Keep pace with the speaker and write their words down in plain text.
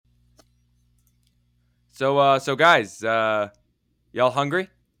So guys, y'all hungry?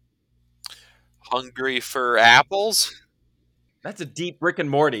 Hungry for apples? That's a deep Rick and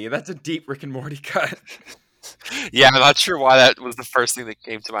Morty. That's a deep Rick and Morty cut. Yeah, I'm not sure why that was the first thing that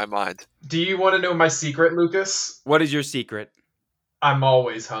came to my mind. Do you want to know my secret, Lucas? What is your secret? I'm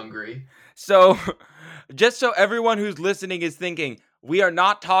always hungry. So, just so everyone who's listening is thinking, we are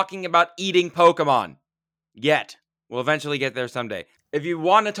not talking about eating Pokemon yet. We'll eventually get there someday. If you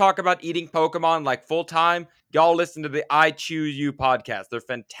want to talk about eating Pokemon like full time, y'all listen to the I Choose You podcast. They're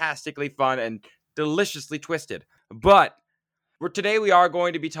fantastically fun and deliciously twisted. But today we are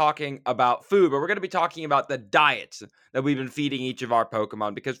going to be talking about food, but we're going to be talking about the diets that we've been feeding each of our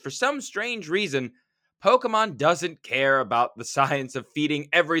Pokemon because for some strange reason, Pokemon doesn't care about the science of feeding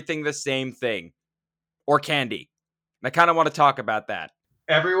everything the same thing or candy. And I kind of want to talk about that.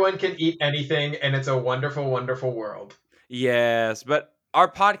 Everyone can eat anything, and it's a wonderful, wonderful world. Yes, but our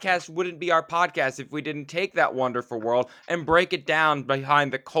podcast wouldn't be our podcast if we didn't take that wonderful world and break it down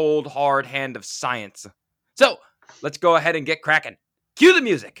behind the cold, hard hand of science. So, let's go ahead and get cracking. Cue the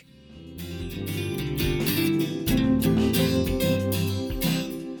music.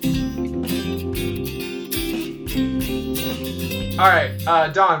 All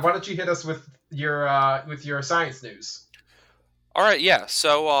right, Don, why don't you hit us with your science news? All right, yeah.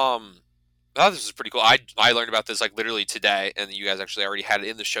 So, this is pretty cool. I learned about this like literally today, and you guys actually already had it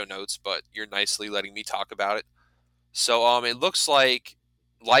in the show notes, but you're nicely letting me talk about it. So, it looks like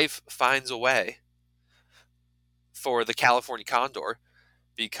life finds a way for the California condor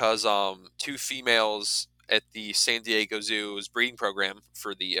because two females at the San Diego Zoo's breeding program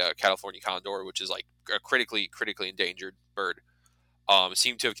for the California condor, which is like a critically endangered bird,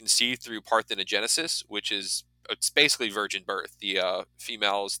 seem to have conceived through parthenogenesis, which is it's basically virgin birth. The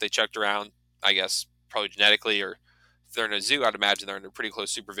females, they checked around, I guess, probably genetically, or if they're in a zoo, I'd imagine they're under pretty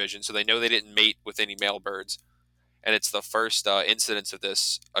close supervision, so they know they didn't mate with any male birds, and it's the first incidence of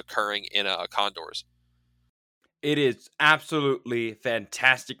this occurring in condors. It is absolutely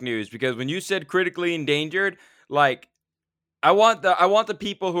fantastic news because when you said critically endangered, like I want the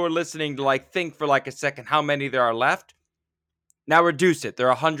people who are listening to like think for like a second how many there are left. Now reduce it. There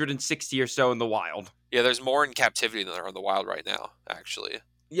are 160 or so in the wild. Yeah, there's more in captivity than there are in the wild right now, actually.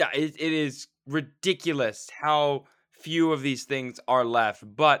 Yeah, it is ridiculous how few of these things are left,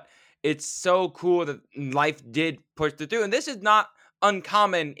 but it's so cool that life did push through. And this is not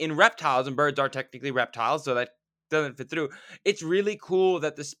uncommon in reptiles, and birds are technically reptiles, so that doesn't fit through. It's really cool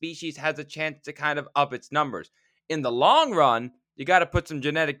that the species has a chance to kind of up its numbers. In the long run, you got to put some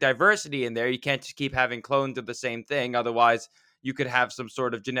genetic diversity in there. You can't just keep having clones of the same thing. Otherwise, you could have some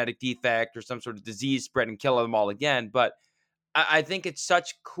sort of genetic defect or some sort of disease spread and kill them all again. But I think it's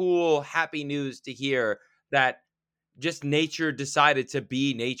such cool, happy news to hear that just nature decided to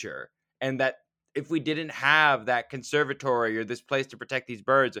be nature. And that if we didn't have that conservatory or this place to protect these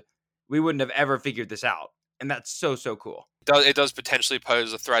birds, we wouldn't have ever figured this out. And that's so, so cool. It does potentially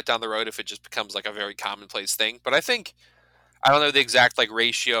pose a threat down the road if it just becomes like a very commonplace thing. But I think, I don't know the exact like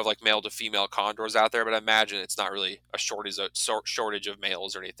ratio of like male to female condors out there, but I imagine it's not really a shortage of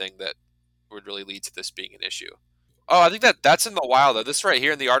males or anything that would really lead to this being an issue. Oh, I think that's in the wild though. This right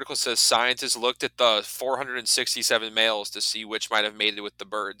here in the article says scientists looked at the 467 males to see which might have mated with the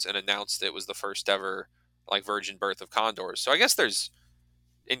birds and announced it was the first ever like virgin birth of condors. So I guess there's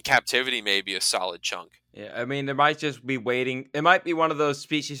in captivity maybe a solid chunk. Yeah, I mean, there might just be waiting. It might be one of those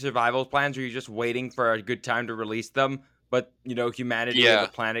species survival plans where you're just waiting for a good time to release them. But, you know, humanity and the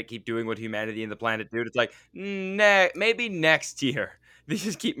planet keep doing what humanity and the planet do. It's like, maybe next year. They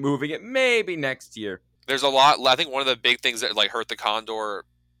just keep moving it. Maybe next year. There's a lot. I think one of the big things that like hurt the condor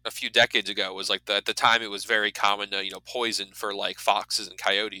a few decades ago was like at the time it was very common to, poison for like foxes and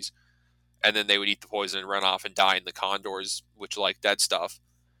coyotes. And then they would eat the poison and run off and die, and the condors, which like dead stuff.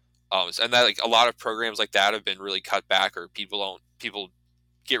 And that like a lot of programs like that have been really cut back, or people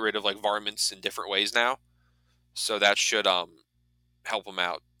get rid of like varmints in different ways now. So that should help them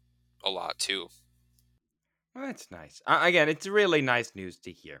out a lot too. Well, that's nice. Again, it's really nice news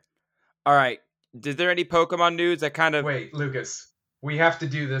to hear. All right, is there any Pokemon news that kind of... Wait, Lucas, we have to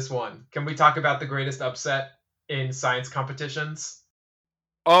do this one. Can we talk about the greatest upset in science competitions?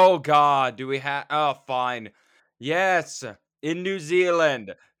 Oh God, do we have... Oh, fine. Yes, in New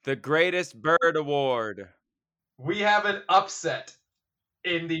Zealand, the greatest bird award. We have an upset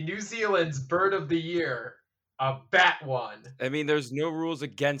in the New Zealand's Bird of the Year. A bat won. I mean, there's no rules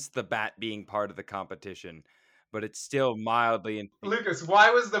against the bat being part of the competition, but it's still mildly... Lucas, why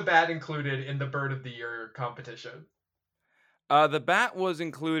was the bat included in the Bird of the Year competition? The bat was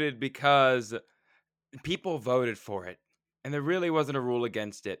included because people voted for it, and there really wasn't a rule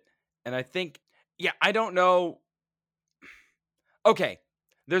against it. And I think, Yeah, I don't know. Okay,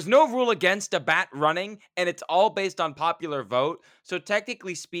 there's no rule against a bat running, and it's all based on popular vote. So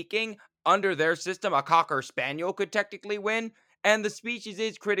technically speaking, under their system, a cocker spaniel could technically win, and the species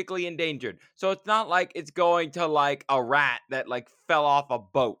is critically endangered. So it's not like it's going to like a rat that like fell off a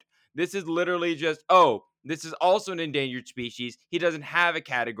boat. This is literally just, oh, this is also an endangered species. He doesn't have a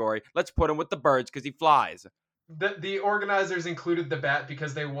category. Let's put him with the birds because he flies. The organizers included the bat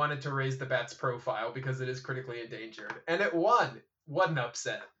because they wanted to raise the bat's profile because it is critically endangered, and it won. What an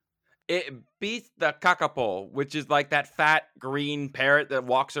upset! It beats the kakapo, which is like that fat green parrot that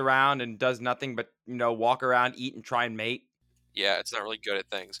walks around and does nothing but, walk around, eat, and try and mate. Yeah, it's not really good at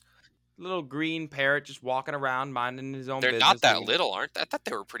things. Little green parrot just walking around, minding his own They're business. not that little, aren't they? I thought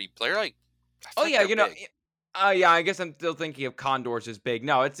they were pretty. They're like. Oh yeah, they're big. yeah. I guess I'm still thinking of condors as big.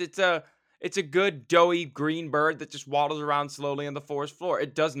 No, it's a good doughy green bird that just waddles around slowly on the forest floor.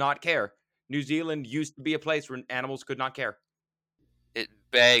 It does not care. New Zealand used to be a place where animals could not care. It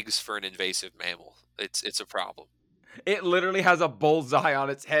begs for an invasive mammal. It's a problem. It literally has a bullseye on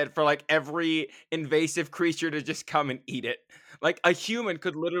its head for like every invasive creature to just come and eat it. Like a human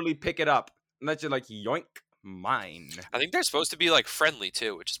could literally pick it up and that's just like yoink, mine. I think they're supposed to be like friendly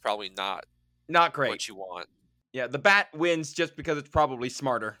too, which is probably not great. what you want. Yeah, the bat wins just because it's probably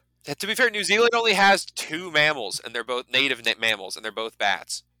smarter. Yeah, to be fair, New Zealand only has 2 mammals, and they're both native mammals, and they're both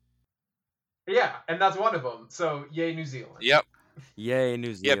bats. Yeah, and that's one of them. So yay, New Zealand. Yep. Yay,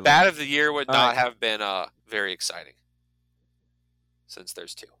 New Zealand. Yeah, Bat of the Year would not have been very exciting. Since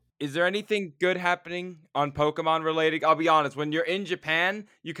there's 2. Is there anything good happening on Pokemon related? I'll be honest, when you're in Japan,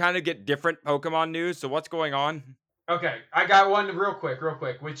 you kind of get different Pokemon news, so what's going on? Okay, I got one real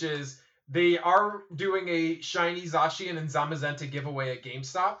quick, which is they are doing a shiny Zacian and Zamazenta giveaway at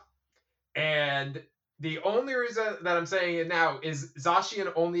GameStop. And the only reason that I'm saying it now is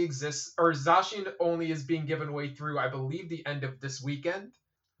Zacian only exists, or Zacian only is being given away through, I believe, the end of this weekend.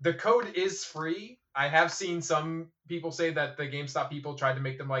 The code is free. I have seen some people say that the GameStop people tried to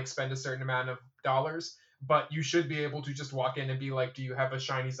make them like spend a certain amount of dollars, but you should be able to just walk in and be like, do you have a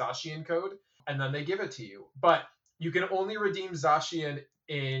shiny Zacian code? And then they give it to you. But you can only redeem Zacian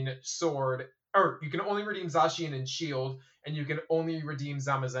in Sword, or you can only redeem Zacian in Shield, and you can only redeem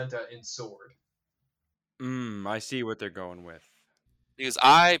Zamazenta in Sword. I see what they're going with. Because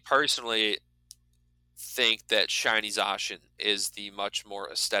I personally think that Shiny Zacian is the much more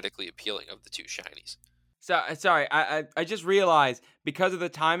aesthetically appealing of the 2 shinies. So sorry, I just realized because of the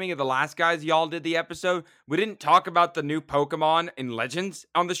timing of the last guys y'all did the episode, we didn't talk about the new Pokemon in Legends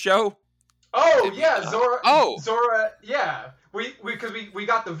on the show. Oh yeah, Zora. Oh, Zora. Yeah, we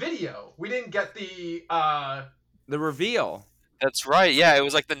got the video. We didn't get the reveal. That's right. Yeah, it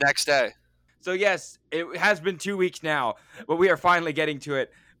was like the next day. So yes, it has been 2 weeks now, but we are finally getting to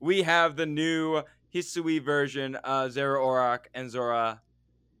it. We have the new Hisui version, Zoroark and Zora.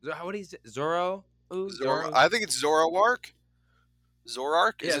 What is it? Zoro? Zoro? I think it's Zoroark.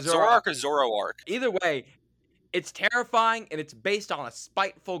 Zoroark? Is it Zoroark or Zoroark? Either way, it's terrifying and it's based on a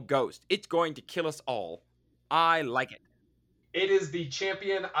spiteful ghost. It's going to kill us all. I like it. It is the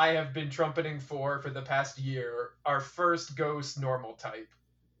champion I have been trumpeting for the past year. Our first ghost normal type.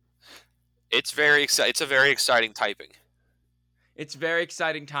 It's a very exciting typing. It's very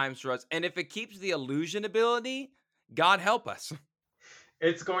exciting times for us. And if it keeps the illusion ability, God help us.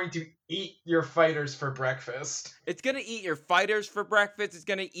 It's going to eat your fighters for breakfast. It's going to eat your fighters for breakfast. It's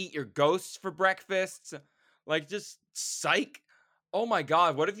going to eat your ghosts for breakfast. Like, just psych. Oh my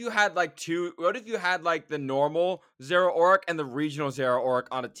god, what if you had like the normal Zoroark and the regional Zoroark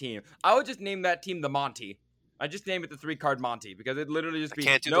on a team? I would just name that team the Monty. I just name it the 3-card Monty because it literally just be. I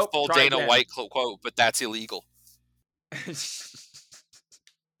can't do the full Dana White quote, but that's illegal.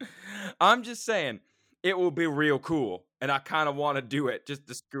 I'm just saying, it will be real cool, and I kind of want to do it just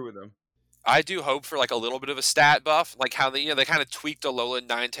to screw with them. I do hope for like a little bit of a stat buff, like how they kind of tweaked Alolan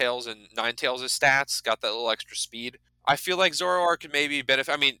Ninetales and Ninetales' stats, got that little extra speed. I feel like Zoroark could maybe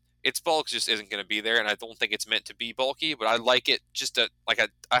benefit. I mean, its bulk just isn't going to be there, and I don't think it's meant to be bulky. But I like it just a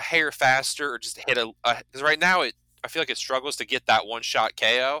hair faster, or just hit because right now I feel like it struggles to get that one-shot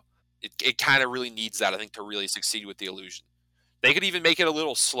KO. It kind of really needs that, I think, to really succeed with the illusion. They could even make it a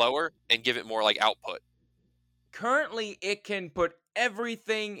little slower and give it more like output. Currently, it can put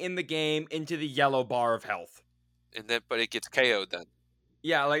everything in the game into the yellow bar of health, but it gets KO'd then.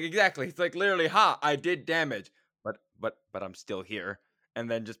 Yeah, like exactly. It's like literally, I did damage. But I'm still here, and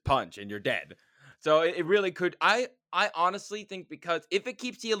then just punch and you're dead. So it really could. I honestly think because if it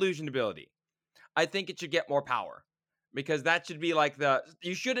keeps the illusion ability, I think it should get more power because that should be like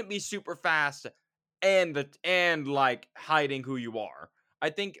you shouldn't be super fast and like hiding who you are. I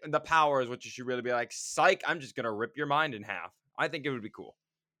think the power is what you should really be like, psych, I'm just gonna rip your mind in half. I think it would be cool.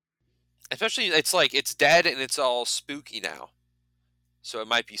 Especially, it's like it's dead and it's all spooky now, so it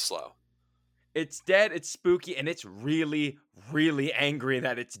might be slow. It's dead, it's spooky, and it's really, really angry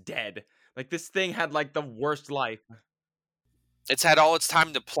that it's dead. Like, this thing had like the worst life. It's had all its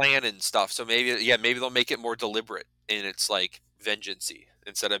time to plan and stuff, so maybe they'll make it more deliberate in its like vengeancey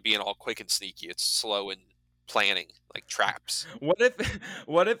instead of being all quick and sneaky. It's slow and planning, like traps. What if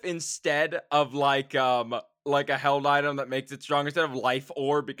what if instead of like a held item that makes it strong, instead of life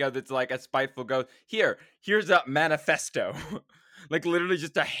orb, because it's like a spiteful ghost, here's a manifesto. Like literally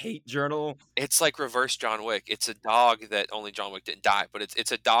just a hate journal. It's like reverse John Wick. It's a dog that only John Wick didn't die, but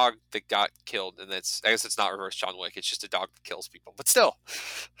it's a dog that got killed, and I guess it's not reverse John Wick. It's just a dog that kills people. But still,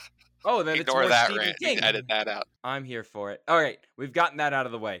 Oh, then it's ignore more that Stephen rant. King. Edit that out. I'm here for it. All right, we've gotten that out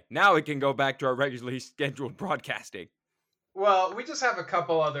of the way. Now we can go back to our regularly scheduled broadcasting. Well, we just have a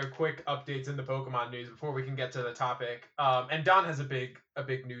couple other quick updates in the Pokemon news before we can get to the topic. And Don has a big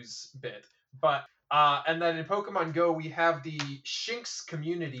news bit. But and then in Pokemon Go, we have the Shinx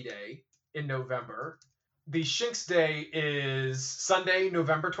Community Day in November. The Shinx Day is Sunday,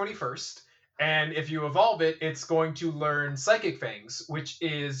 November 21st. And if you evolve it, it's going to learn Psychic Fangs, which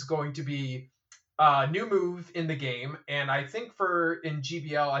is going to be a new move in the game. And I think in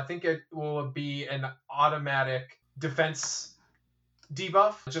GBL, I think it will be an automatic defense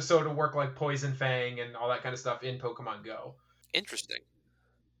debuff, just so it'll work like Poison Fang and all that kind of stuff in Pokemon Go. Interesting.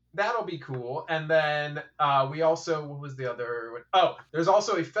 That'll be cool. And then we also, what was the other one? Oh, there's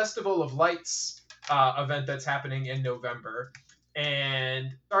also a Festival of Lights event that's happening in November.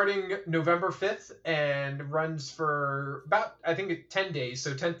 And starting November 5th and runs for about, I think, 10 days,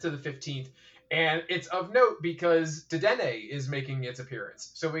 so 10th to the 15th. And it's of note because Dedenne is making its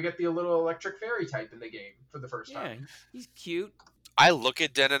appearance. So we get the little electric fairy type in the game for the first Yeah, time. he's cute. I look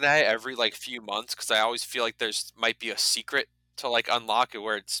at Dedenne every like few months because I always feel like might be a secret to like unlock it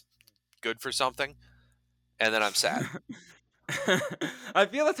where it's good for something, and then I'm sad. I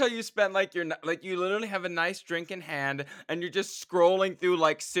feel that's how you spend like you literally have a nice drink in hand and you're just scrolling through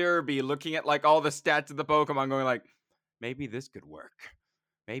like Cerebi, looking at like all the stats of the Pokemon, going like, maybe this could work.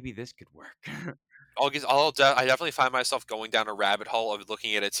 Maybe this could work. I definitely find myself going down a rabbit hole of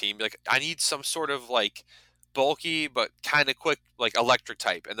looking at a team. Like, I need some sort of like bulky but kind of quick like electric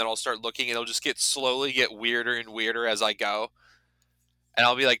type, and then I'll start looking, and it'll just slowly get weirder and weirder as I go. And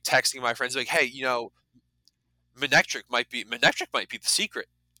I'll be like texting my friends like, "Hey, Manectric might be the secret."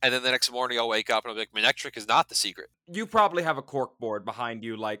 And then the next morning I'll wake up and I'll be like, Manectric is not the secret. You probably have a cork board behind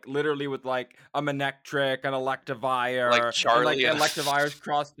you, like literally with like a Manectric, an Electivire, Like Charlie, and like Electivire's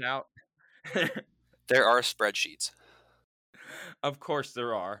crossed out. There are spreadsheets. Of course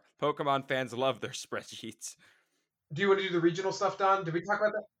there are. Pokemon fans love their spreadsheets. Do you want to do the regional stuff, Don? Did we talk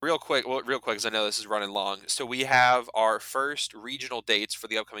about that? Real quick, because I know this is running long. So we have our first regional dates for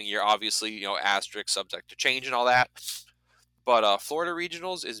the upcoming year. Obviously, asterisk, subject to change and all that. But Florida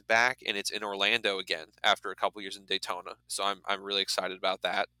Regionals is back, and it's in Orlando again after a couple years in Daytona. So I'm really excited about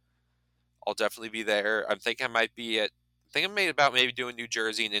that. I'll definitely be there. I'm thinking I about maybe doing New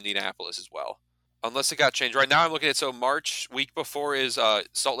Jersey and Indianapolis as well. Unless it got changed. Right now I'm looking at, so March, week before is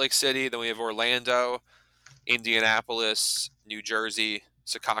Salt Lake City. Then we have Orlando, Indianapolis, New Jersey,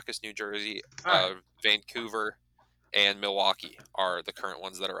 Secaucus, New Jersey, Vancouver, and Milwaukee are the current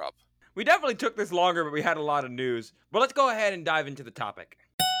ones that are up. We definitely took this longer, but we had a lot of news. But let's go ahead and dive into the topic.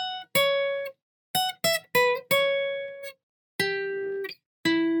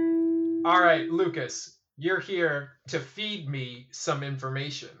 All right, Lucas, you're here to feed me some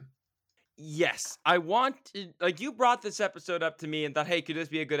information. Yes, I want you brought this episode up to me and thought, hey, could this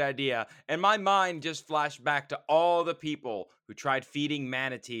be a good idea? And my mind just flashed back to all the people who tried feeding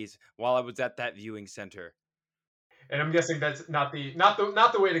manatees while I was at that viewing center. And I'm guessing that's not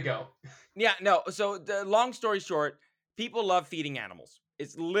the way to go. Yeah, no. So the long story short, people love feeding animals.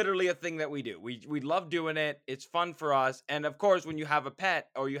 It's literally a thing that we do. We love doing it. It's fun for us. And of course, when you have a pet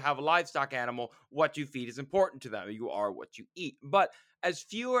or you have a livestock animal, what you feed is important to them. You are what you eat. But as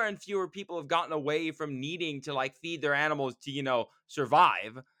fewer and fewer people have gotten away from needing to like feed their animals to,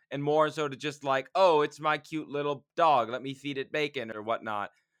 survive, and more so to just like, oh, it's my cute little dog, let me feed it bacon or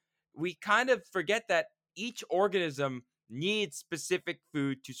whatnot, we kind of forget that each organism needs specific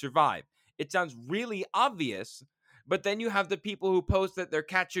food to survive. It sounds really obvious, but then you have the people who post that their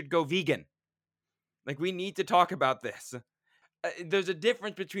cat should go vegan. Like, we need to talk about this. There's a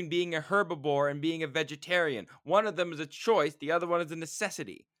difference between being a herbivore and being a vegetarian. One of them is a choice, the other one is a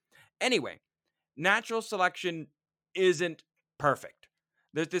necessity. Anyway, natural selection isn't perfect.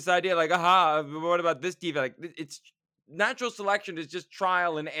 There's this idea like, what about this defect? Like, natural selection is just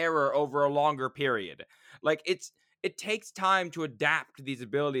trial and error over a longer period. Like it takes time to adapt to these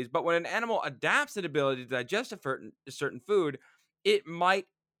abilities, but when an animal adapts an ability to digest a certain food, it might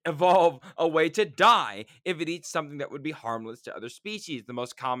evolve a way to die if it eats something that would be harmless to other species. The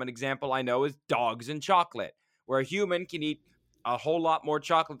most common example I know is dogs and chocolate, where a human can eat a whole lot more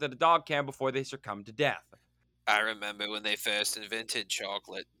chocolate than a dog can before they succumb to death. I remember when they first invented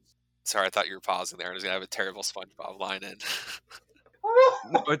chocolate. Sorry, I thought you were pausing there. I was gonna have a terrible SpongeBob line in.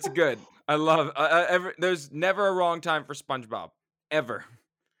 No, it's good. I love there's never a wrong time for SpongeBob. Ever.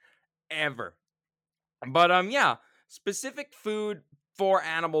 Ever. But yeah, specific food for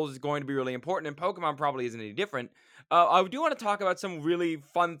animals is going to be really important, and Pokemon probably isn't any different. I do want to talk about some really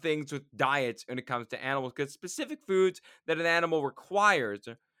fun things with diets when it comes to animals, because specific foods that an animal requires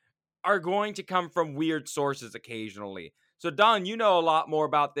are going to come from weird sources occasionally. So, Don, you know a lot more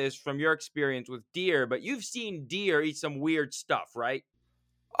about this from your experience with deer, but you've seen deer eat some weird stuff, right?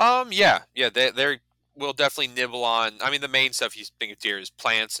 Yeah, they will definitely nibble on. I mean, the main stuff you think of deer is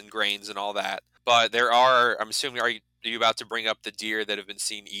plants and grains and all that. But there are, I'm assuming, are you about to bring up the deer that have been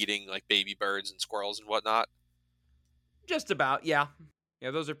seen eating like baby birds and squirrels and whatnot? Just about, yeah.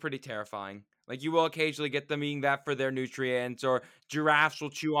 Yeah, those are pretty terrifying. Like, you will occasionally get them eating that for their nutrients, or giraffes will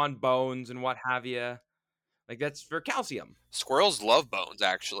chew on bones and what have you. Like, that's for calcium. Squirrels love bones,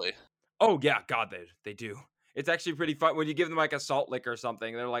 actually. Oh, yeah, God, they do. It's actually pretty fun when you give them like a salt lick or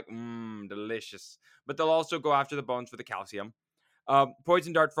something. They're like, delicious. But they'll also go after the bones for the calcium.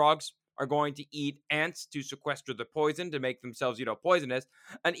 Poison dart frogs are going to eat ants to sequester the poison to make themselves, poisonous.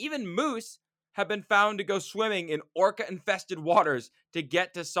 And even moose have been found to go swimming in orca-infested waters to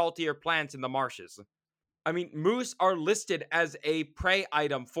get to saltier plants in the marshes. I mean, moose are listed as a prey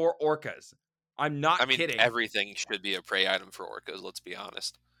item for orcas. I'm not kidding. Everything should be a prey item for orcas, let's be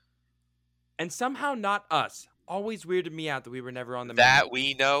honest. And somehow not us. Always weirded me out that we were never on the menu. That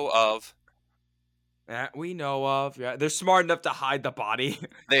we know of. That we know of. Yeah, they're smart enough to hide the body.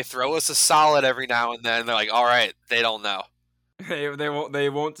 They throw us a solid every now and then. They're like, all right, they don't know. They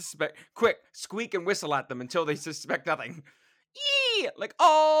won't suspect. Quick, squeak and whistle at them until they suspect nothing. Yee! Like,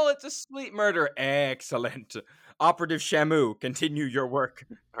 oh, it's a sleep murder. Excellent. Operative Shamu, continue your work.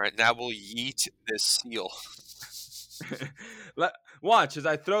 All right, now we'll yeet this seal. Watch as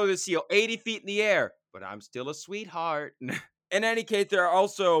I throw the seal 80 feet in the air, but I'm still a sweetheart. In any case, there are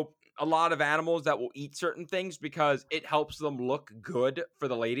also a lot of animals that will eat certain things because it helps them look good for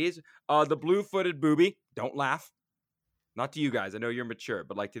the ladies. The blue-footed booby, don't laugh. Not to you guys, I know you're mature,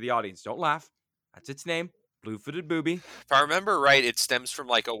 but like to the audience, don't laugh. That's its name, blue-footed booby. If I remember right, it stems from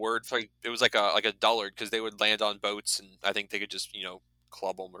like a word for, it was like a dullard, because they would land on boats and I think they could just,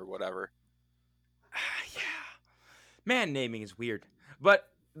 club them or whatever. Yeah. Man, naming is weird. But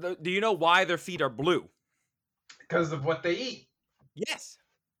do you know why their feet are blue? Because of what they eat. Yes.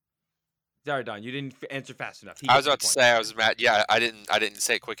 Sorry, Don, you didn't answer fast enough. I was about to say, I was mad. Yeah, I didn't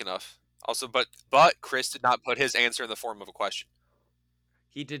say it quick enough. Also, but Chris did not put his answer in the form of a question.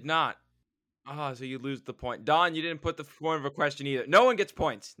 He did not. So you lose the point. Don, you didn't put the form of a question either. No one gets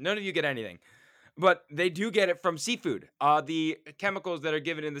points. None of you get anything. But they do get it from seafood. The chemicals that are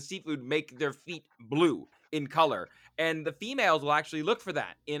given in the seafood make their feet blue in color. And the females will actually look for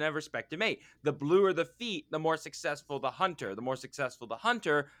that in a respective mate. The bluer the feet, the more successful the hunter. The more successful the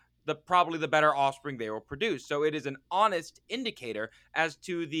hunter, probably the better offspring they will produce. So it is an honest indicator as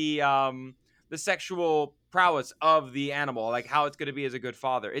to the sexual prowess of the animal, like how it's going to be as a good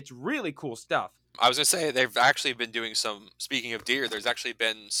father. It's really cool stuff. I was going to say, they've actually been doing some, speaking of deer, there's actually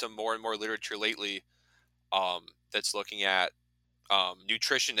been some more and more literature lately that's looking at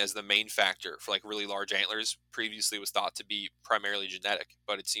nutrition as the main factor for like really large antlers. Previously was thought to be primarily genetic,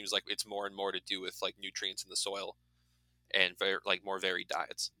 but it seems like it's more and more to do with like nutrients in the soil and more varied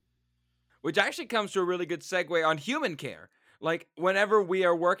diets. Which actually comes to a really good segue on human care. Like, whenever we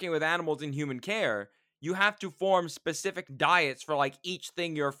are working with animals in human care, you have to form specific diets for like each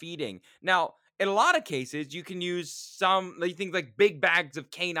thing you're feeding. Now, in a lot of cases, you can use some things like big bags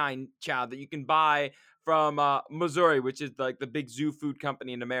of canine chow that you can buy from Missouri, which is like the big zoo food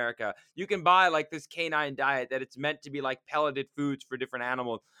company in America. You can buy like this canine diet that it's meant to be like pelleted foods for different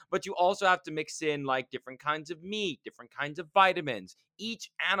animals, but you also have to mix in like different kinds of meat, different kinds of vitamins. Each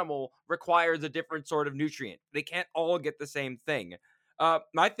animal requires a different sort of nutrient. They can't all get the same thing.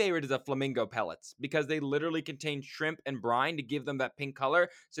 My favorite is the flamingo pellets because they literally contain shrimp and brine to give them that pink color,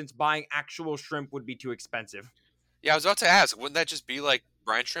 since buying actual shrimp would be too expensive. Yeah, I was about to ask, wouldn't that just be like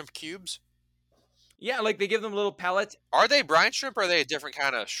brine shrimp cubes? Yeah, like they give them little pellets. Are they brine shrimp or are they a different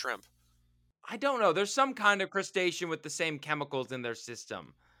kind of shrimp? I don't know. There's some kind of crustacean with the same chemicals in their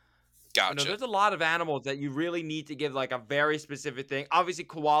system. Gotcha. There's a lot of animals that you really need to give like a very specific thing. Obviously,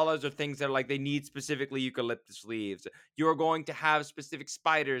 koalas are things that are like they need specifically eucalyptus leaves. You're going to have specific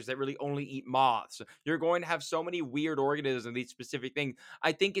spiders that really only eat moths. You're going to have so many weird organisms and these specific things.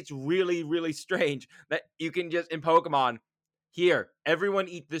 I think it's really, really strange that you can just in Pokemon, here, everyone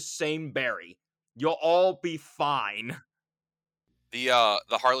eat the same berry. You'll all be fine. The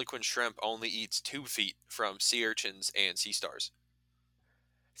Harlequin shrimp only eats 2 feet from sea urchins and sea stars.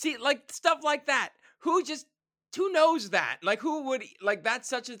 See, like stuff like that. Who knows that? Like who would like that's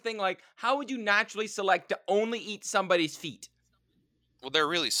such a thing like how would you naturally select to only eat somebody's feet? Well, they're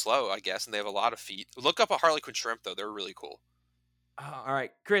really slow, I guess, and they have a lot of feet. Look up a Harlequin shrimp though; they're really cool. All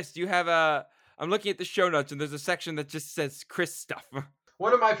right, Chris, do you have a I'm looking at the show notes and there's a section that just says Chris stuff.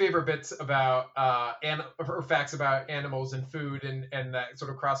 One of my favorite bits about or facts about animals and food and that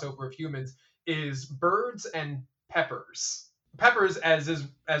sort of crossover of humans is birds and peppers. Peppers, as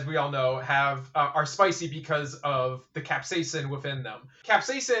we all know, have are spicy because of the capsaicin within them.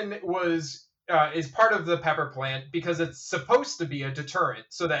 Capsaicin is part of the pepper plant because it's supposed to be a deterrent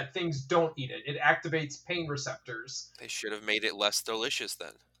so that things don't eat it. It activates pain receptors. They should have made it less delicious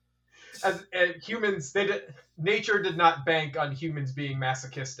then. As humans, nature did not bank on humans being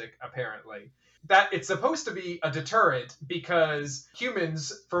masochistic, apparently. That it's supposed to be a deterrent because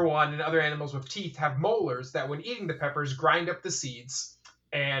humans, for one, and other animals with teeth have molars that, when eating the peppers, grind up the seeds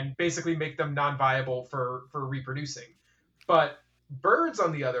and basically make them non-viable for reproducing. But birds,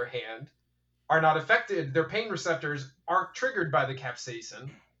 on the other hand, are not affected. Their pain receptors aren't triggered by the capsaicin.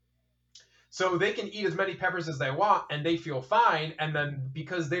 So they can eat as many peppers as they want and they feel fine. And then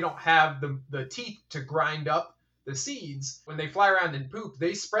because they don't have the teeth to grind up the seeds, when they fly around and poop,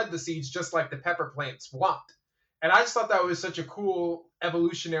 they spread the seeds just like the pepper plants want. And I just thought that was such a cool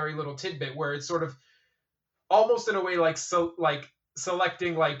evolutionary little tidbit where it's sort of almost in a way like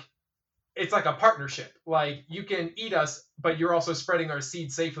selecting, like it's like a partnership. Like you can eat us, but you're also spreading our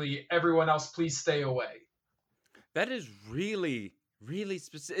seeds safely. Everyone else, please stay away. That is really really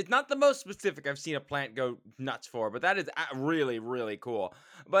specific. It's not the most specific I've seen a plant go nuts for, but that is really really cool.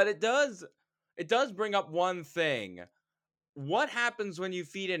 But it does bring up one thing. What happens when you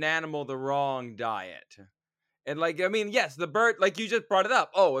feed an animal the wrong diet? And like I mean, yes, the bird, like you just brought it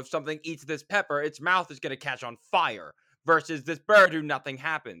up. Oh, if something eats this pepper, its mouth is going to catch on fire versus this bird who nothing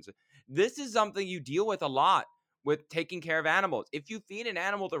happens. This is something you deal with a lot with taking care of animals. If you feed an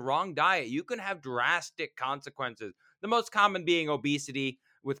animal the wrong diet, you can have drastic consequences. The most common being obesity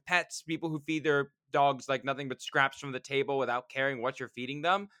with pets, people who feed their dogs like nothing but scraps from the table without caring what you're feeding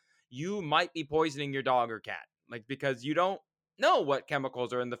them. You might be poisoning your dog or cat, like because you don't know what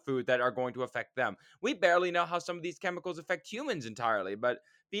chemicals are in the food that are going to affect them. We barely know how some of these chemicals affect humans entirely, but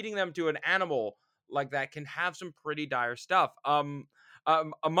feeding them to an animal like that can have some pretty dire stuff.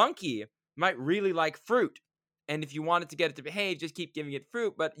 A monkey might really like fruit. And if you wanted to get it to behave, just keep giving it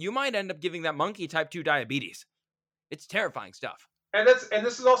fruit, but you might end up giving that monkey type 2 diabetes. It's terrifying stuff. And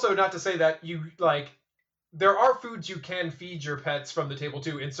this is also not to say that you like there are foods you can feed your pets from the table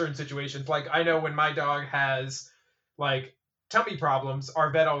too in certain situations. Like I know when my dog has like tummy problems, our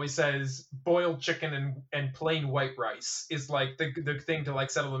vet always says boiled chicken and plain white rice is like the thing to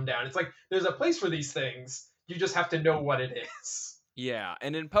like settle them down. It's like there's a place for these things. You just have to know what it is. Yeah,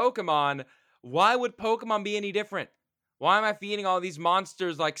 and in Pokemon, why would Pokemon be any different? Why am I feeding all these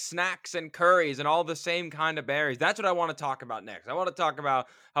monsters like snacks and curries and all the same kind of berries? That's what I want to talk about next. I want to talk about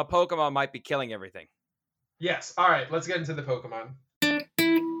how Pokemon might be killing everything. Yes. All right, let's get into the Pokemon.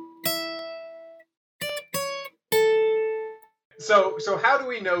 So how do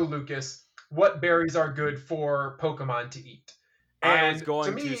we know, Lucas, what berries are good for Pokemon to eat? I was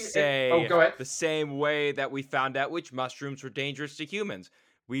going to say go ahead. The same way that we found out which mushrooms were dangerous to humans.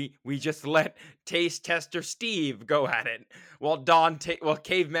 We just let taste tester Steve go at it while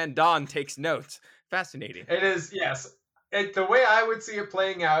Caveman Don takes notes. Fascinating. It is, yes. The way I would see it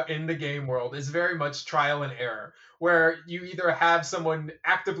playing out in the game world is very much trial and error, where you either have someone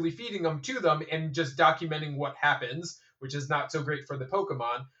actively feeding them to them and just documenting what happens, which is not so great for the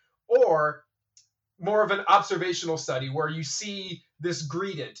Pokemon, or more of an observational study where you see this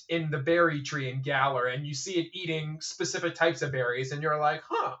Greedent in the berry tree in Galar and you see it eating specific types of berries and you're like,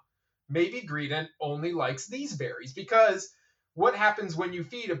 maybe Greedent only likes these berries. Because what happens when you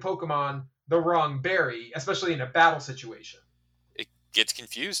feed a Pokemon the wrong berry, especially in a battle situation? It gets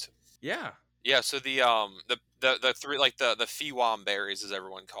confused. Yeah. Yeah, so the three, like the Fewam berries, as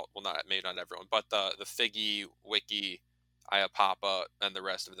everyone called, well, maybe not everyone, but the Figgy, Wiki, Iapapa, and the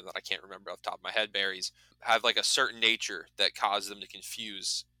rest of them that I can't remember off the top of my head, berries, have like a certain nature that causes them to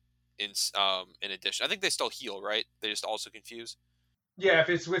confuse in addition. I think they still heal, right? They just also confuse. Yeah, if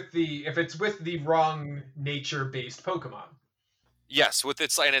it's with the wrong nature based Pokemon. Yes, with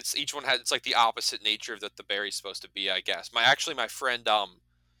its and it's each one has it's like the opposite nature that the berry's supposed to be, I guess. My friend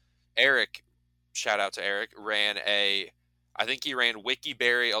Eric, shout out to Eric, ran a I think he ran Wiki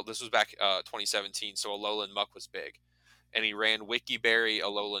Berry. Oh, this was back 2017, so Alolan Muck was big. And he ran Wiki Berry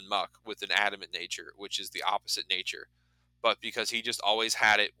Alolan Muck with an adamant nature, which is the opposite nature. But because he just always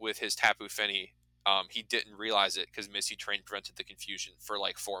had it with his Tapu Fini, he didn't realize it because Misty Train prevented the confusion for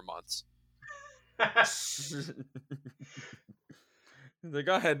like 4 months. Like,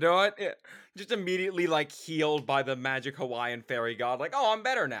 go ahead, do it. Yeah. Just immediately like healed by the magic Hawaiian fairy god. Like, oh, I'm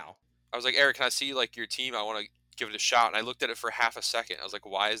better now. I was like, Eric, can I see like your team? I want to give it a shot. And I looked at it for half a second. I was like,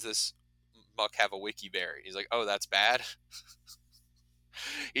 why is this Muck have a Wiki Berry? He's like, oh, that's bad.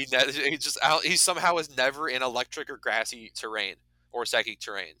 He somehow is never in electric or grassy terrain or psychic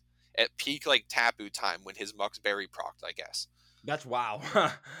terrain at peak like Tapu time when his Muck's berry procced, I guess. That's wow.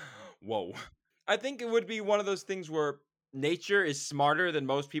 Whoa. I think it would be one of those things where nature is smarter than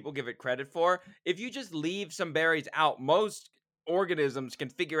most people give it credit for. If you just leave some berries out, most organisms can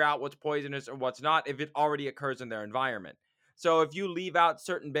figure out what's poisonous or what's not if it already occurs in their environment. So if you leave out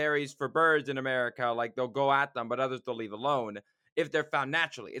certain berries for birds in America, like they'll go at them, but others they'll leave alone if they're found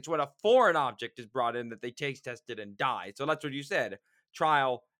naturally. It's when a foreign object is brought in that they taste test it and die. So that's what you said.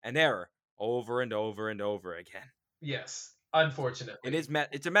 Trial and error over and over and over again. Yes, unfortunately.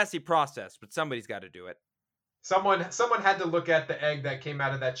 It's a messy process, but somebody's got to do it. Someone had to look at the egg that came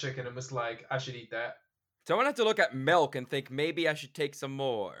out of that chicken and was like, I should eat that. Someone had to look at milk and think maybe I should take some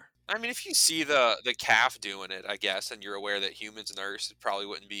more. I mean, if you see the calf doing it, I guess, and you're aware that humans nurse, it probably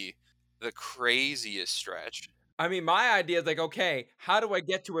wouldn't be the craziest stretch. I mean, my idea is like, okay, how do I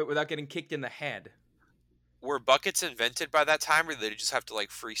get to it without getting kicked in the head? Were buckets invented by that time, or did they just have to like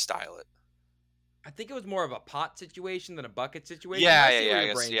freestyle it? I think it was more of a pot situation than a bucket situation. Yeah, I see where I your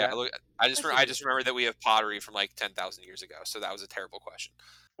guess, brain's yeah. at. Look, I just remember that we have pottery from like 10,000 years ago, so that was a terrible question.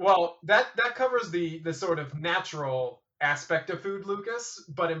 Well, that covers the sort of natural aspect of food, Lucas.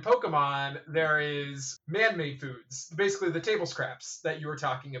 But in Pokemon, there is man-made foods, basically the table scraps that you were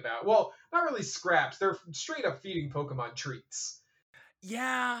talking about. Well, not really scraps; they're straight up feeding Pokemon treats.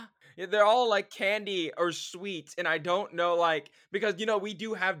 Yeah, they're all like candy or sweets, and I don't know, like, because we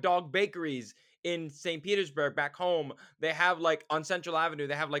do have dog bakeries in St. Petersburg back home. They have like on Central Avenue,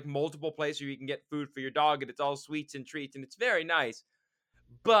 they have like multiple places where you can get food for your dog, and it's all sweets and treats, and it's very nice.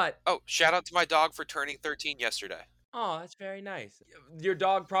 But oh, shout out to my dog for turning 13 yesterday. Oh, that's very nice. Your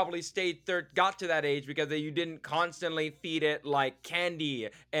dog probably got to that age because you didn't constantly feed it like candy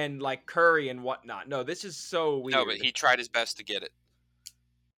and like curry and whatnot. No, this is so weird. No, but he tried his best to get it.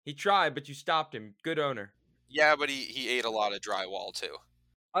 He tried, but you stopped him. Good owner. Yeah, but he ate a lot of drywall too.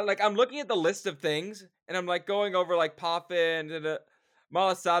 I'm looking at the list of things, and I'm like going over like Poffin and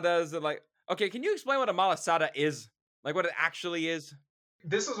malasadas, and like, okay, can you explain what a malasada is? Like what it actually is?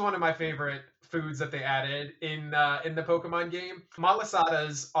 This was one of my favorite foods that they added in the Pokemon game.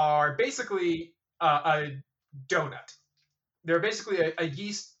 Malasadas are basically a donut. They're basically a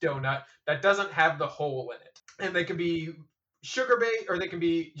yeast donut that doesn't have the hole in it, and they can be sugar based, or they can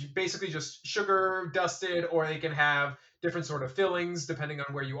be basically just sugar dusted, or they can have different sort of fillings depending on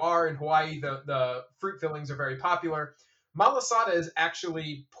where you are. In Hawaii, the fruit fillings are very popular. Malasada is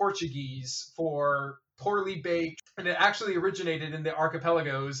actually Portuguese for poorly baked, and it actually originated in the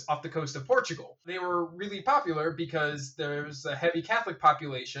archipelagos off the coast of Portugal. They were really popular because there's a heavy Catholic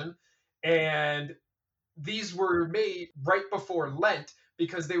population, and these were made right before Lent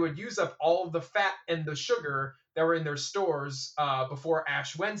because they would use up all of the fat and the sugar that were in their stores before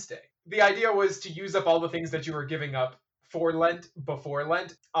Ash Wednesday. The idea was to use up all the things that you were giving up for Lent, before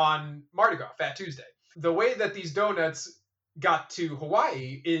Lent, on Mardi Gras, Fat Tuesday. The way that these donuts got to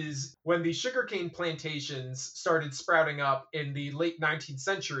Hawaii is when the sugarcane plantations started sprouting up in the late 19th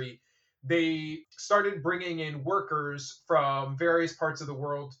century. They started bringing in workers from various parts of the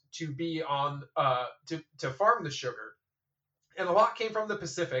world to be on to farm the sugar, and a lot came from the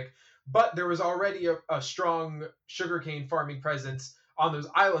Pacific. But there was already a strong sugarcane farming presence on those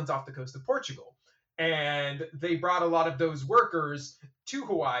islands off the coast of Portugal, and they brought a lot of those workers to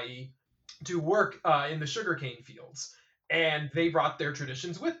Hawaii to work in the sugarcane fields. And they brought their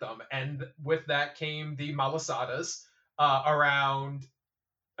traditions with them, and with that came the malasadas around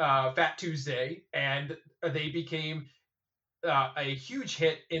Fat Tuesday, and they became a huge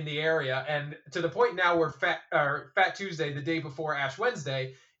hit in the area, and to the point now where Fat Tuesday, the day before Ash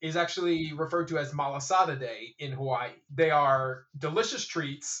Wednesday, is actually referred to as Malasada Day in Hawaii. They are delicious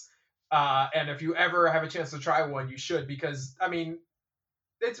treats, and if you ever have a chance to try one, you should, because I mean,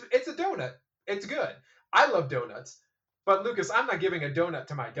 it's a donut. It's good. I love donuts. But Lucas, I'm not giving a donut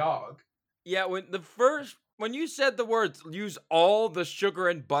to my dog. Yeah, when you said the words use all the sugar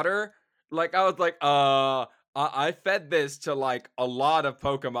and butter, like I was like, I fed this to like a lot of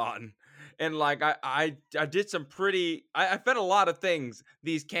Pokemon. And like I did some pretty I fed a lot of things,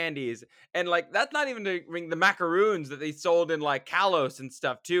 these candies. And like that's not even the macaroons that they sold in like Kalos and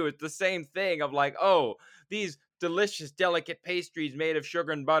stuff too. It's the same thing of like, oh, these delicious, delicate pastries made of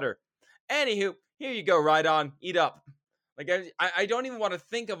sugar and butter. Anywho, here you go, right on, eat up. Like I don't even want to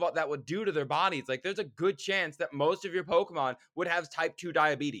think of what that would do to their bodies. Like there's a good chance that most of your Pokemon would have type 2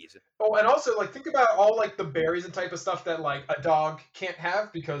 diabetes. Oh, and also like think about all like the berries and type of stuff that like a dog can't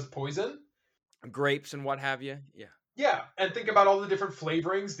have because poison. Grapes and what have you. Yeah. Yeah, and think about all the different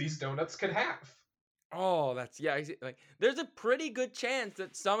flavorings these donuts could have. Oh, that's yeah. Like there's a pretty good chance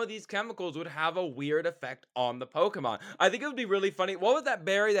that some of these chemicals would have a weird effect on the Pokemon. I think it would be really funny. What was that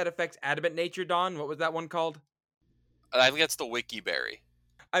berry that affects adamant nature, Don? What was that one called? I think that's the Wiki Berry.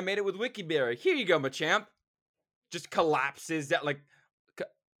 I made it with Wikiberry. Here you go, Machamp. Just collapses that like,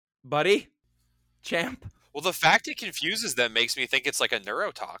 buddy, champ. Well, the fact it confuses them makes me think it's like a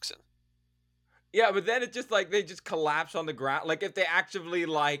neurotoxin. Yeah, but then it's just like they just collapse on the ground. Like if they actively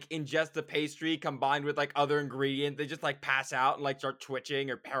like ingest the pastry combined with like other ingredients, they just like pass out and like start twitching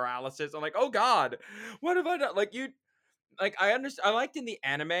or paralysis. I'm like, oh god, what have I done? Like you, like I understand. I liked in the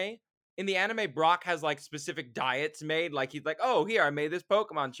anime. In the anime, Brock has like specific diets made. Like he's like, oh, here I made this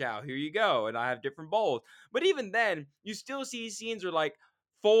Pokemon Chow. Here you go, and I have different bowls. But even then, you still see scenes where like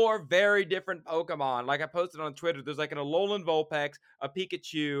 4 very different Pokemon. Like I posted on Twitter, there's like an Alolan Vulpix, a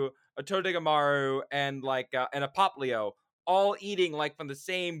Pikachu, a Todegamaru, and like and a Poplio, all eating like from the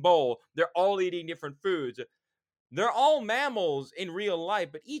same bowl. They're all eating different foods. They're all mammals in real life,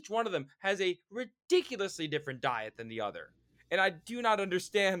 but each one of them has a ridiculously different diet than the other. And I do not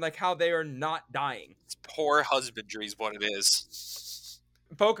understand like how they are not dying. It's poor husbandry is what it is.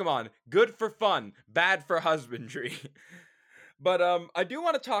 Pokemon, good for fun, bad for husbandry. But I do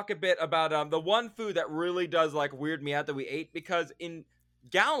want to talk a bit about the one food that really does like weird me out that we ate, because in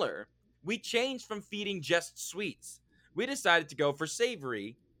Galar we changed from feeding just sweets. We decided to go for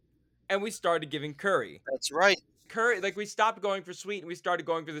savory, and we started giving curry. That's right. Curry, like we stopped going for sweet and we started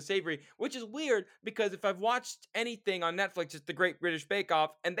going for the savory, which is weird because if I've watched anything on Netflix, it's the Great British Bake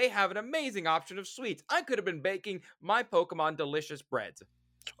Off, and they have an amazing option of sweets. I could have been baking my Pokemon delicious breads.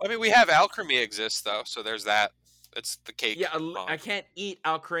 I mean, we have Alchemy exists though, so there's that. It's the cake. Yeah, I can't eat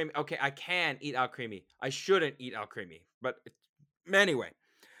Alcremie. Okay, I can eat Alcremie. I shouldn't eat Alcremie, but anyway.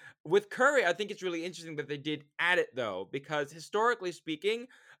 With curry, I think it's really interesting that they did add it though, because historically speaking,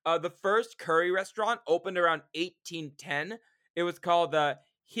 the first curry restaurant opened around 1810. It was called the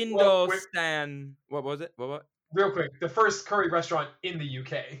Hindostan. What was it? What? Real quick, the first curry restaurant in the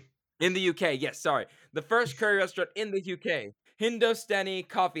UK. In the UK, yes. Sorry, the first curry restaurant in the UK. Hindostani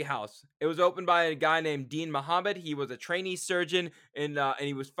Coffee House. It was opened by a guy named Dean Mohammed. He was a trainee surgeon, and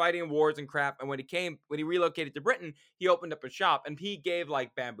he was fighting wars and crap. And when he relocated to Britain, he opened up a shop, and he gave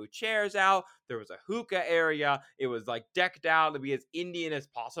like bamboo chairs out. There was a hookah area. It was like decked out to be as Indian as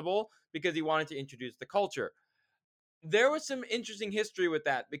possible because he wanted to introduce the culture. There was some interesting history with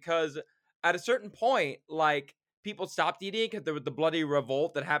that because at a certain point, like people stopped eating because there was the bloody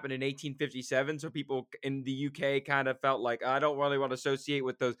revolt that happened in 1857. So people in the UK kind of felt like, I don't really want to associate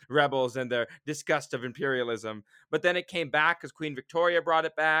with those rebels and their disgust of imperialism. But then it came back because Queen Victoria brought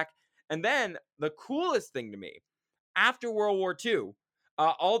it back. And then the coolest thing to me, after World War II,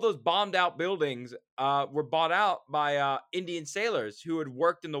 all those bombed out buildings were bought out by Indian sailors who had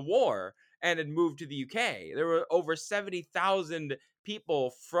worked in the war and had moved to the UK. There were over 70,000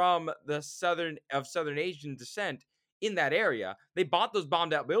 people from the southern Asian descent in that area. They bought those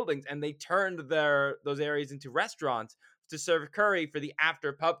bombed out buildings and they turned those areas into restaurants to serve curry for the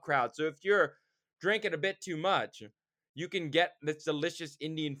after pub crowd. So if you're drinking a bit too much, you can get this delicious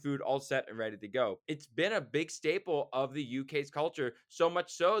Indian food all set and ready to go. It's been a big staple of the UK's culture, so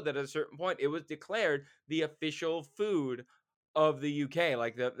much so that at a certain point it was declared the official food of the UK,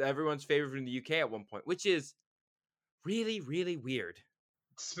 like everyone's favorite in the UK at one point, which is really, really weird.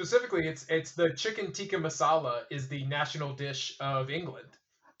 Specifically, it's the chicken tikka masala is the national dish of England.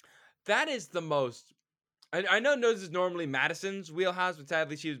 That is the most. I know this is normally Madison's wheelhouse, but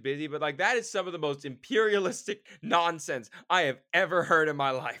sadly she was busy. But like that is some of the most imperialistic nonsense I have ever heard in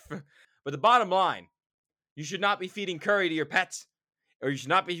my life. But the bottom line, you should not be feeding curry to your pets, or you should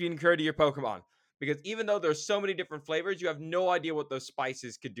not be feeding curry to your Pokemon, because even though there's so many different flavors, you have no idea what those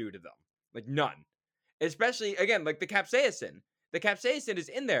spices could do to them. Like none. Especially again, like the capsaicin. The capsaicin is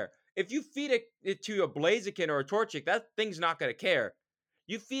in there. If you feed it to a Blaziken or a Torchic, that thing's not gonna care.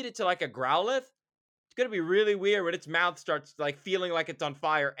 You feed it to like a Growlithe, It's gonna be really weird when its mouth starts like feeling like it's on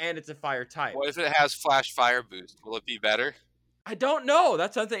fire and it's a fire type. What if it has flash fire boost? Will it be better? I don't know.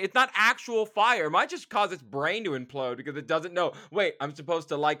 That's something. It's not actual fire. It might just cause its brain to implode because it doesn't know. Wait, I'm supposed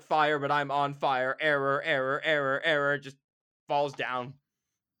to like fire, but I'm on fire. Error, error, error, error. Just falls down.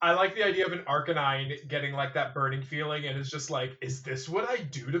 I like the idea of an Arcanine getting like that burning feeling, and it's just like, is this what I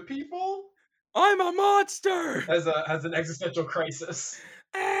do to people? I'm a monster. As an existential crisis.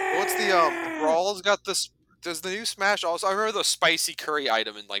 What's the Brawl's got this? Does the new Smash also? I remember the spicy curry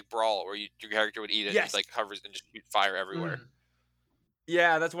item in like Brawl, where your character would eat it, Yes. and it like hovers and just shoot fire everywhere.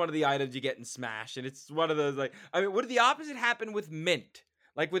 Yeah, that's one of the items you get in Smash, and it's one of those like. I mean, would the opposite happen with Mint?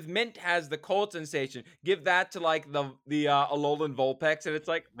 Like with Mint has the cold sensation. Give that to like the Alolan Vulpix, and it's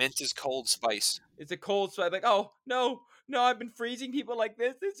like Mint is cold spice. it's a cold sweat. Like, oh no, I've been freezing people like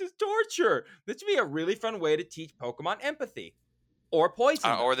this. This is torture. This would be a really fun way to teach Pokemon empathy, or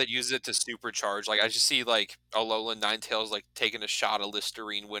poison. Or that uses it to supercharge. Like I just see like Alolan Ninetales like taking a shot of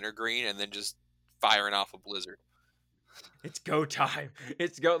Listerine Wintergreen and then just firing off a blizzard. It's go time.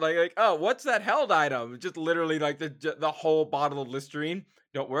 It's go like oh, what's that held item? Just literally like the whole bottle of Listerine.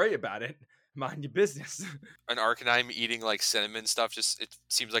 Don't worry about it. Mind your business. An Arcanine eating like cinnamon stuff just it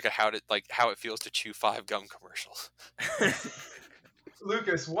seems like how it feels to chew 5 gum commercials.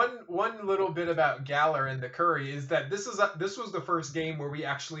 Lucas, one little bit about Galar and the curry is that this was the first game where we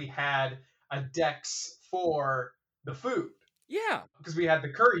actually had a dex for the food. Yeah, because we had the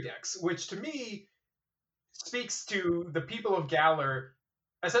curry dex, which to me speaks to the people of Galar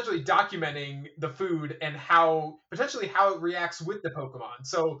essentially documenting the food and how it reacts with the Pokemon.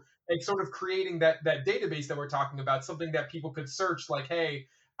 So like sort of creating that database that we're talking about, something that people could search like, hey,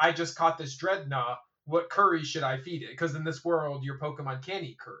 I just caught this Dreadnought. What curry should I feed it? Because in this world, your Pokemon can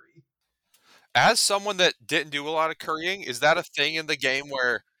eat curry. As someone that didn't do a lot of currying, is that a thing in the game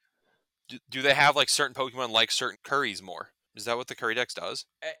where do they have like certain Pokemon like certain curries more? Is that what the curry dex does?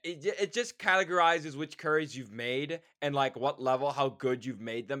 it just categorizes which curries you've made and like what level, how good you've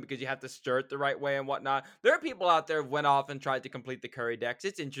made them because you have to stir it the right way and whatnot. There are people out there who went off and tried to complete the curry dex.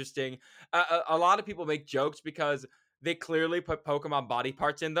 It's interesting. A lot of people make jokes because they clearly put Pokemon body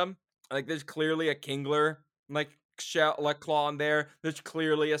parts in them. Like there's clearly a Kingler like shell like claw in there. There's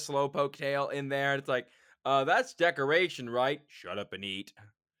clearly a Slowpoke tail in there. It's like that's decoration, right? Shut up and eat.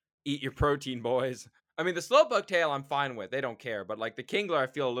 Eat your protein, boys. I mean, the Slowpoke tail I'm fine with. They don't care. But, like, the Kingler I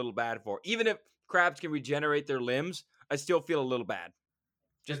feel a little bad for. Even if crabs can regenerate their limbs, I still feel a little bad.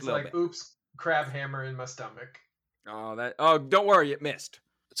 Just a little bit. Oops, crab hammer in my stomach. Oh, don't worry, it missed.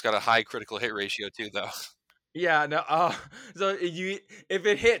 It's got a high critical hit ratio, too, though. Yeah, no. So if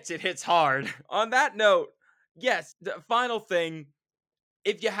it hits hard. On that note, yes, the final thing.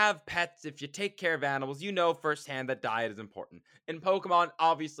 If you have pets, if you take care of animals, you know firsthand that diet is important. In Pokemon,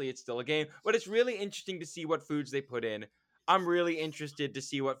 obviously it's still a game, but it's really interesting to see what foods they put in. I'm really interested to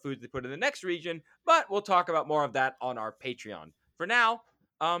see what foods they put in the next region, but we'll talk about more of that on our Patreon. For now,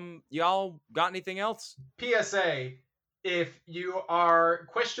 y'all got anything else? PSA, if you are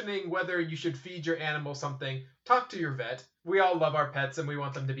questioning whether you should feed your animal something, talk to your vet. We all love our pets and we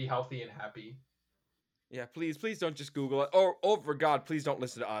want them to be healthy and happy. Yeah, please don't just Google it. Or, oh, for God, please don't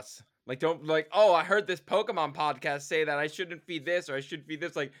listen to us. Like, don't, like, oh, I heard this Pokemon podcast say that I shouldn't feed this or I should feed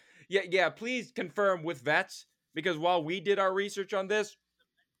this. Like, yeah, please confirm with vets. Because while we did our research on this,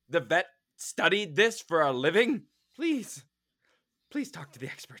 the vet studied this for a living. Please talk to the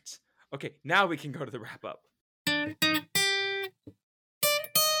experts. Okay, now we can go to the wrap-up.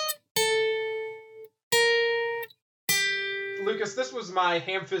 Lucas, this was my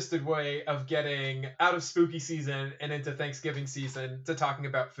ham-fisted way of getting out of spooky season and into Thanksgiving season to talking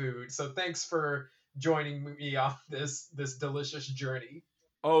about food. So thanks for joining me on this delicious journey.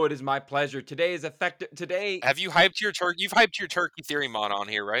 Oh, it is my pleasure. Today is effective. Today. Have you hyped your turkey? You've hyped your turkey theory mod on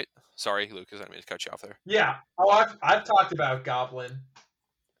here, right? Sorry, Lucas, I didn't mean to cut you off there. Yeah. Oh, I've talked about Goblin.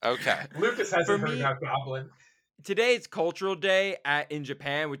 Okay. Lucas hasn't heard about Goblin. Today is Cultural Day in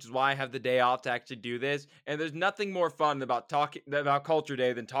Japan, which is why I have the day off to actually do this. And there's nothing more fun about talking about Culture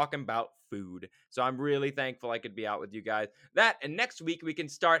Day than talking about food. So I'm really thankful I could be out with you guys. That and next week we can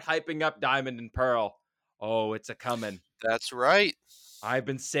start hyping up Diamond and Pearl. Oh, it's a coming. That's right. I've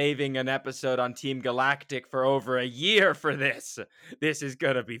been saving an episode on Team Galactic for over a year for this. This is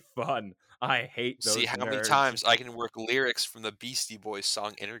gonna be fun. I hate those. See how many times I can work lyrics from the Beastie Boys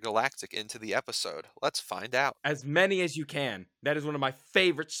song Intergalactic into the episode. Let's find out. As many as you can. That is one of my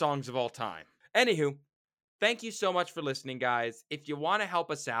favorite songs of all time. Anywho, thank you so much for listening, guys. If you want to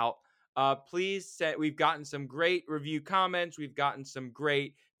help us out, please say we've gotten some great review comments. We've gotten some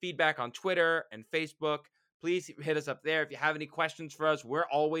great feedback on Twitter and Facebook. Please hit us up there. If you have any questions for us, we're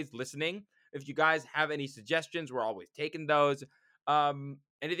always listening. If you guys have any suggestions, we're always taking those.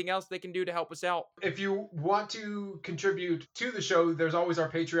 Anything else they can do to help us out? If you want to contribute to the show, there's always our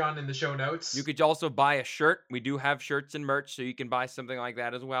Patreon in the show notes. You could also buy a shirt. We do have shirts and merch, so you can buy something like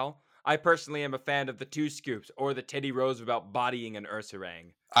that as well. I personally am a fan of the 2 Scoops or the Teddy Roosevelt bodying an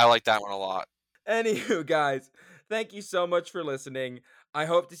Ursaring. I like that one a lot. Anywho, guys, thank you so much for listening. I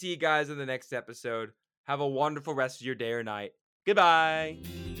hope to see you guys in the next episode. Have a wonderful rest of your day or night. Goodbye.